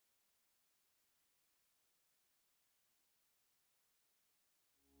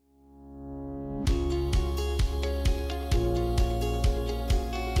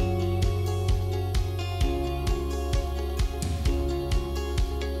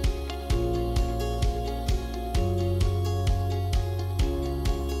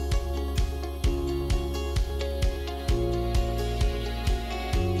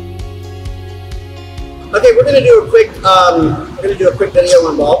gonna do a quick video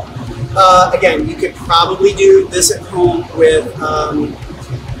on ball. Again, you could probably do this at home with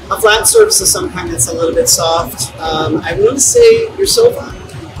a flat surface of some kind that's a little bit soft. I want to say your sofa,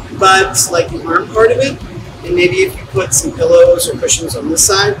 but like the arm part of it, and maybe if you put some pillows or cushions on this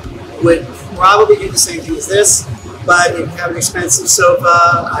side, would probably do the same thing as this. But if you have an expensive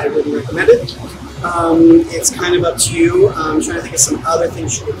sofa, I wouldn't recommend it. It's kind of up to you. I'm trying to think of some other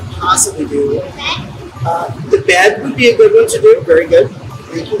things you could possibly do. The bed would be a good one to do. Very good.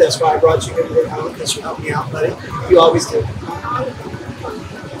 Thank you. That's why I brought you here home, because you helped me out, buddy. You always do.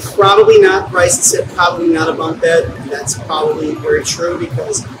 Probably not, Bryson said, probably not a bunk bed. That's probably very true,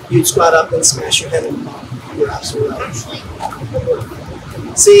 because you'd squat up and smash your head in the bunk. You're absolutely right.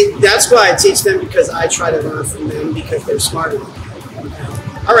 See, that's why I teach them, because I try to learn from them, because they're smarter than me.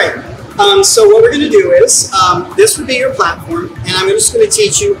 All right, so what we're going to do is, this would be your platform, and I'm just going to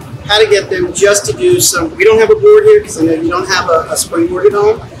teach you how to get them just to do some, we don't have a board here, because I know you don't have a springboard at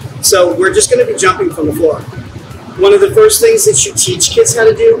home, so we're just going to be jumping from the floor. One of the first things that you teach kids how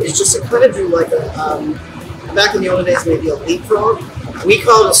to do is just to kind of do like a, back in the old days, maybe a leapfrog. We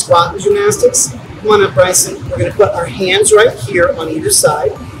call it a squat in gymnastics. Come on up, Bryson. We're going to put our hands right here on either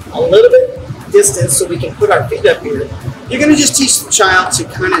side, a little bit distance so we can put our feet up here. You're going to just teach the child to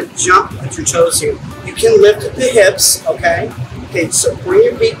kind of jump with your toes here. You can lift the hips, okay? Okay, so bring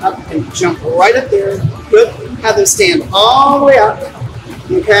your feet up and jump right up there. Good. Have them stand all the way up,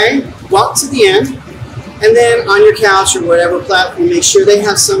 okay? Walk to the end. And then on your couch or whatever platform, make sure they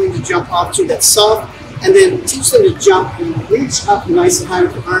have something to jump off to that's soft. And then teach them to jump and reach up nice and high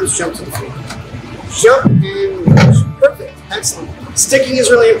with your arms, jump to the floor. Jump and reach. Perfect. Excellent. Sticking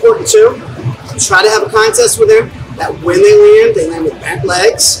is really important too. Try to have a contest with them that when they land with bent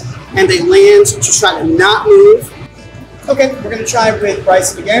legs, and they land to try to not move. Okay, we're going to try with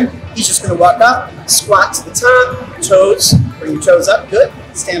Bryson again. He's just going to walk up, squat to the top, toes, bring your toes up, good.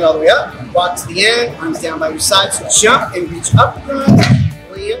 Stand all the way up, walk to the end, arms down by your sides, so jump and reach up front,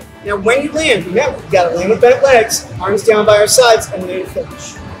 land. Now when you land, remember, you got to land with bent legs, arms down by our sides, and then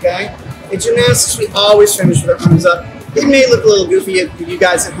finish, okay? In gymnastics, we always finish with our arms up. It may look a little goofy for you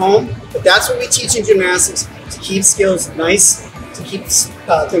guys at home, but that's what we teach in gymnastics, to keep skills nice, to keep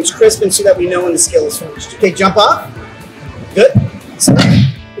things crisp, and so that we know when the skill is finished. Okay, jump off. Good.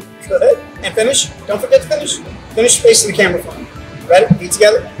 Good. And finish. Don't forget to finish. Finish facing the camera for me. Ready? Feet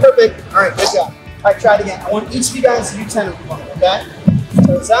together. Perfect. All right, good job. All right, try it again. I want each of you guys to do 10 of them, okay?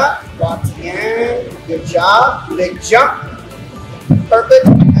 Toes up. Walk to the end. Good job. Big jump. Perfect.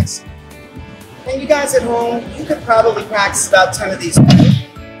 Excellent. And you guys at home, you could probably practice about 10 of these,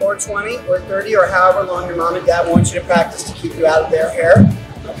 or 20, or 30, or however long your mom and dad want you to practice to keep you out of their hair.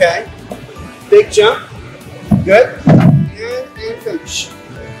 Okay? Big jump. Good. And finish.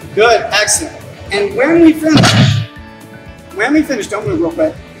 Good. Excellent. And when we finish, don't move real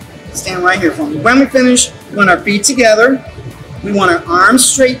quick. Stand right here for me. When we finish, we want our feet together. We want our arms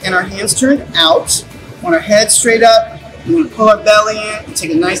straight and our hands turned out. We want our head straight up. We want to pull our belly in and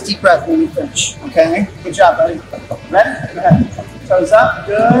take a nice deep breath when we finish. Okay? Good job, buddy. Ready? Go ahead. Toes up.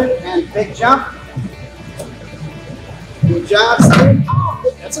 Good. And big jump. Good job.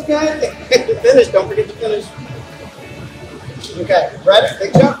 Oh, that's okay. Finish. Don't forget to finish. Okay. Ready?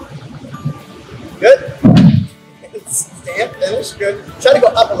 Big jump. Good. Stand, finish, good. Try to go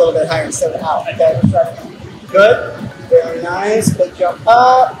up a little bit higher instead of out. Okay, let's try it. Good. Very nice. Good jump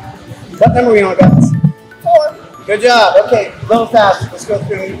up. What number are we on, guys? 4. Good job. Okay, a little faster. Let's go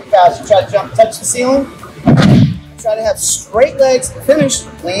through a little faster. Try to jump, touch the ceiling. Try to have straight legs. Finish,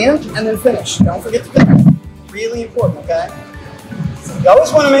 land, and then finish. Don't forget to finish. Really important, okay? So you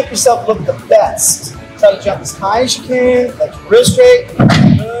always want to make yourself look the best. Try to jump as high as you can. Legs real straight.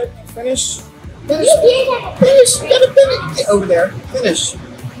 Good. And finish. Finish. Finish. You gotta finish. Get over there. Finish.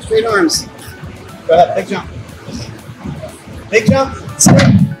 Straight arms. Go ahead. Big jump. Big jump.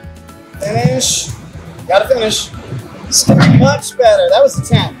 Step. Finish. Gotta finish. Step. Much better. That was the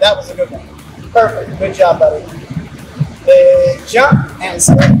 10. That was a good one. Perfect. Good job, buddy. Big jump and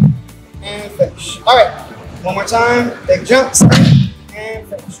step and finish. All right. One more time. Big jump. Step and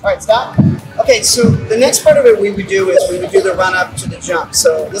finish. All right. Stop. Okay, so the next part of it we would do is we would do the run up to the jump.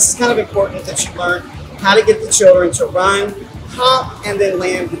 So this is kind of important that you learn how to get the children to run, hop, and then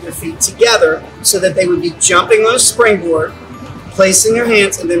land with their feet together so that they would be jumping on a springboard, placing their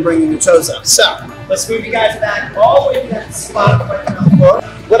hands, and then bringing their toes up. So let's move you guys back all the way to that spot right on the floor.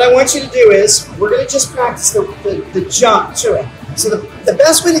 What I want you to do is we're going to just practice the jump to it. So the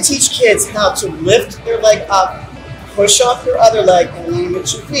best way to teach kids how to lift their leg up, push off your other leg, and land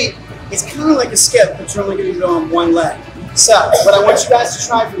with your feet, it's kind of like a skip, but you're only going to do it on one leg. So what I want you guys to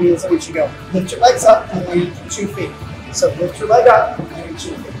try for me is I want you to go lift your legs up and land 2 feet. So lift your leg up and land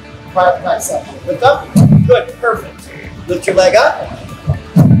 2 feet. Right side. Lift up. Good. Perfect. Lift your leg up.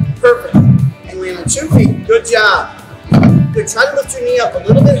 Perfect. And land on 2 feet. Good job. Good. Try to lift your knee up a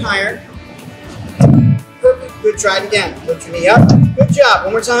little bit higher. Perfect. Good. Try it again. Lift your knee up. Good job.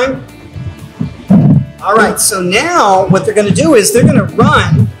 One more time. All right. So now what they're going to do is they're going to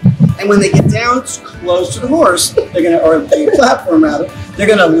run. And when they get down close to the horse, they're going to, or the platform rather, they're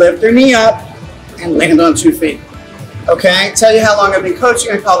going to lift their knee up and land on 2 feet. Okay? Tell you how long I've been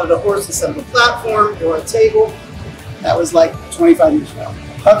coaching. I call it a horse instead of a platform or a table. That was like 25 years ago.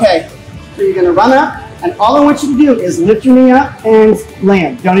 Okay. So you're going to run up. And all I want you to do is lift your knee up and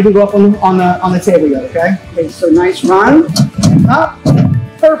land. Don't even go up on the table yet, okay? Okay, so nice run, up,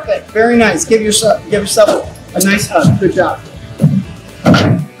 perfect, very nice. Give yourself a nice hug, good job.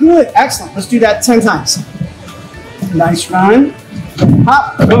 Good, excellent, let's do that 10 times. Nice run,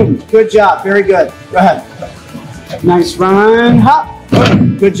 hop, boom, good job, very good. Go ahead. Nice run, hop,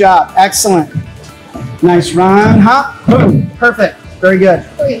 boom, good job, excellent. Nice run, hop, boom, perfect, very good.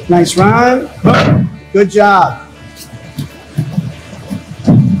 Nice run, boom. Good job.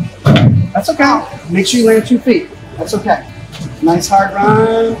 That's okay. Make sure you land 2 feet. That's okay. Nice hard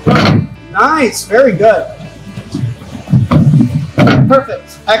run. Nice. Very good.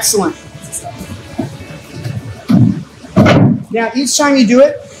 Perfect. Excellent. Now, each time you do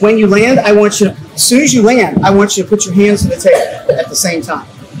it, when you land, I want you to, as soon as you land, I want you to put your hands on the table at the same time.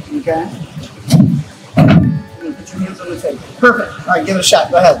 Okay? Put your hands on the table. Perfect. All right, give it a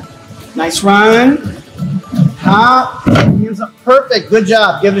shot. Go ahead. Nice run. Hop. Hands up. Perfect. Good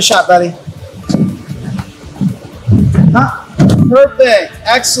job. Give it a shot, buddy. Hop. Perfect.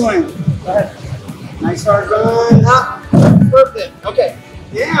 Excellent. Go ahead. Nice hard run. Hop. Perfect. Okay.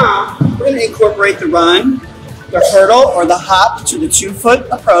 Now, we're going to incorporate the run, the hurdle, or the hop to the 2-foot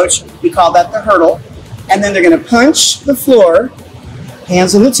approach. We call that the hurdle. And then they're going to punch the floor,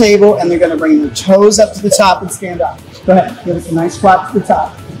 hands on the table, and they're going to bring their toes up to the top and stand up. Go ahead. Give us a nice squat to the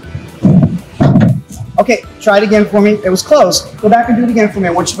top. Okay, try it again for me. It was close. Go back and do it again for me.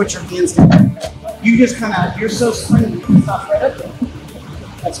 I want you to put your hands down. You just come out. You're so springy. You can stop right up there.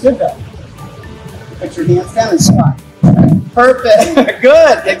 That's good, though. Put your hands down and squat. Perfect.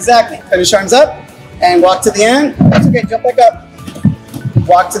 Good. Exactly. Finish arms up and walk to the end. That's okay. Jump back up.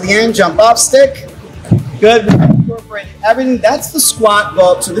 Walk to the end. Jump off stick. Good. Incorporate everything. That's the squat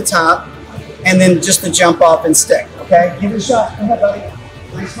vault to the top. And then just the jump off and stick. Okay? Give it a shot. Go ahead, buddy.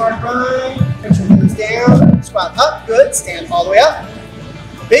 Nice hard run. Put your hands down. Squat up. Good. Stand all the way up.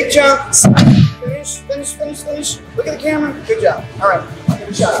 Big jump. Finish, finish, finish, finish. Look at the camera. Good job. All right. Give it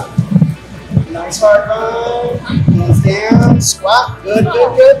a shot. Nice hard run. Hands down. Squat. Good,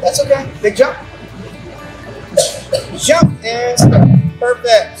 good, good. That's okay. Big jump. Jump and step.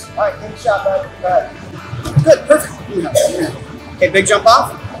 Perfect. All right. Give it a shot, bud. Go ahead. Good. Perfect. Okay. Big jump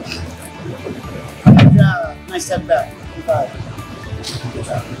off. Good job. Nice step back. Good job.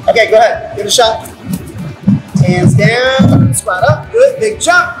 Okay, go ahead. Give it a shot. Hands down. Squat up. Good. Big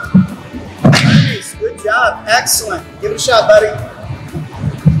jump. Nice. Good job. Excellent. Give it a shot, buddy.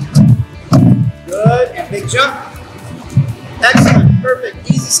 Good. And big jump. Excellent. Perfect.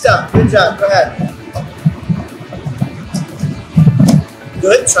 Easy stuff. Good job. Go ahead.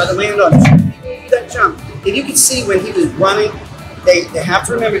 Good. Try to land on that jump. If you can see when he was running, they have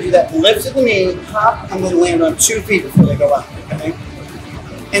to remember to do that. Lift at the knee, hop, and then land on 2 feet before they go up. Okay?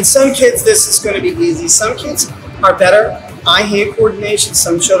 And some kids, this is going to be easy. Some kids are better eye-hand coordination.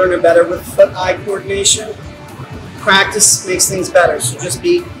 Some children are better with foot-eye coordination. Practice makes things better. So just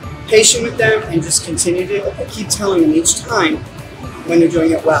be patient with them and just continue to keep telling them each time when they're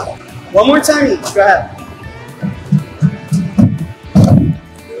doing it well. One more time each. Go ahead.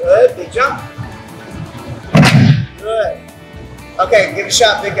 Good. Big jump. Good. Okay, give it a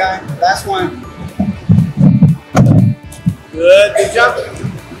shot, big guy. Last one. Good. Big jump.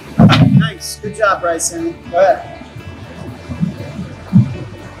 Nice. Good job, Bryson. Go ahead.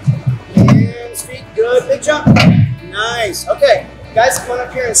 Hands, feet. Good. Big jump. Nice. Okay. Guys, come on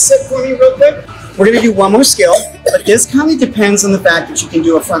up here and sit for me real quick. We're going to do one more skill, but this kind of depends on the fact that you can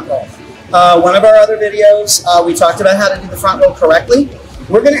do a front roll. One of our other videos, we talked about how to do the front roll correctly.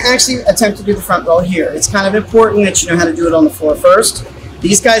 We're going to actually attempt to do the front roll here. It's kind of important that you know how to do it on the floor first.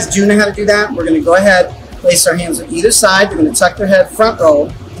 These guys do know how to do that. We're going to go ahead, place our hands on either side. They're going to tuck their head, front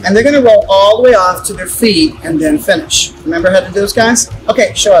roll, and they're going to roll all the way off to their feet and then finish. Remember how to do those, guys?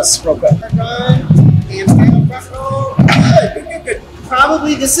 Okay, show us real quick. Run, hands down, front roll. Good, good, good, good.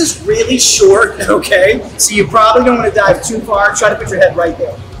 Probably this is really short, okay? So you probably don't want to dive too far. Try to put your head right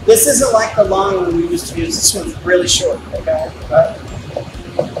there. This isn't like the long one we used to use. This one's really short, okay?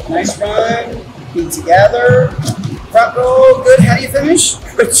 Nice run, feet together. Front roll, good. How do you finish?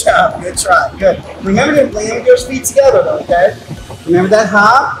 Good job, good try, good. Remember to land those feet together though, okay? Remember that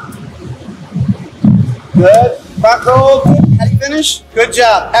hop. Good. Front roll, good. How do you finish? Good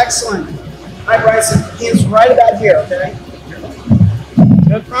job, excellent. All right, Bryson, hands right about here, okay?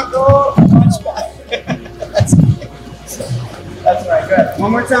 Good front roll, punch back. That's right, good.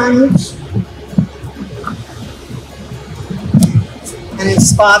 One more time each. And in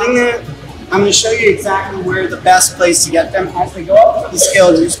spotting it, I'm going to show you exactly where the best place to get them. As they go up the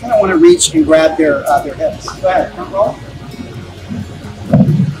scale, you just kind of want to reach and grab their hips. Go ahead, front roll.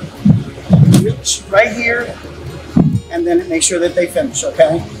 Reach right here, and then make sure that they finish,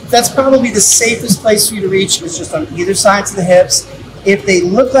 okay? That's probably the safest place for you to reach is just on either sides of the hips. If they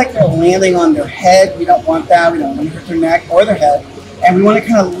look like they're landing on their head, we don't want that. We don't want to hurt their neck or their head. And we want to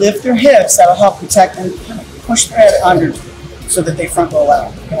kind of lift their hips. That'll help protect and kind of push their head under so that they front roll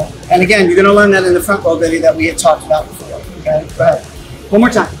out. Okay? And again, you're going to learn that in the front roll video that we had talked about before. Okay, go ahead. One more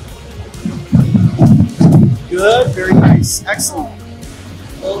time. Good, very nice, excellent.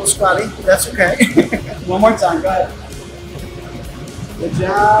 A little squatty, but that's okay. One more time, go ahead. Good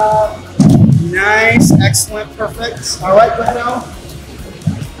job. Nice, excellent, perfect. All right, go ahead, Al.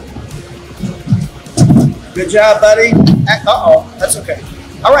 Good job, buddy. Uh-oh, that's okay.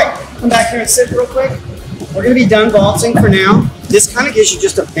 All right, come back here and sit real quick. We're going to be done vaulting for now. This kind of gives you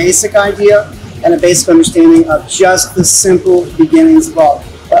just a basic idea and a basic understanding of just the simple beginnings of vault.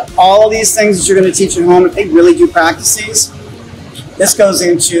 But all of these things that you're going to teach at home, if they really do practice these, this goes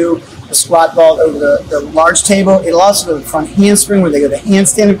into the squat vault over the large table. It'll also go to the front handspring where they go to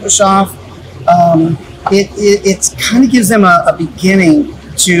handstand and push off. It kind of gives them a beginning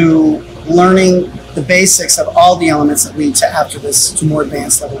to learning the basics of all the elements that lead to after this to more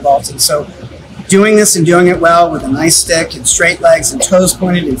advanced level vaulting. So doing this and doing it well with a nice stick and straight legs and toes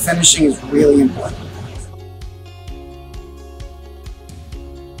pointed and finishing is really important.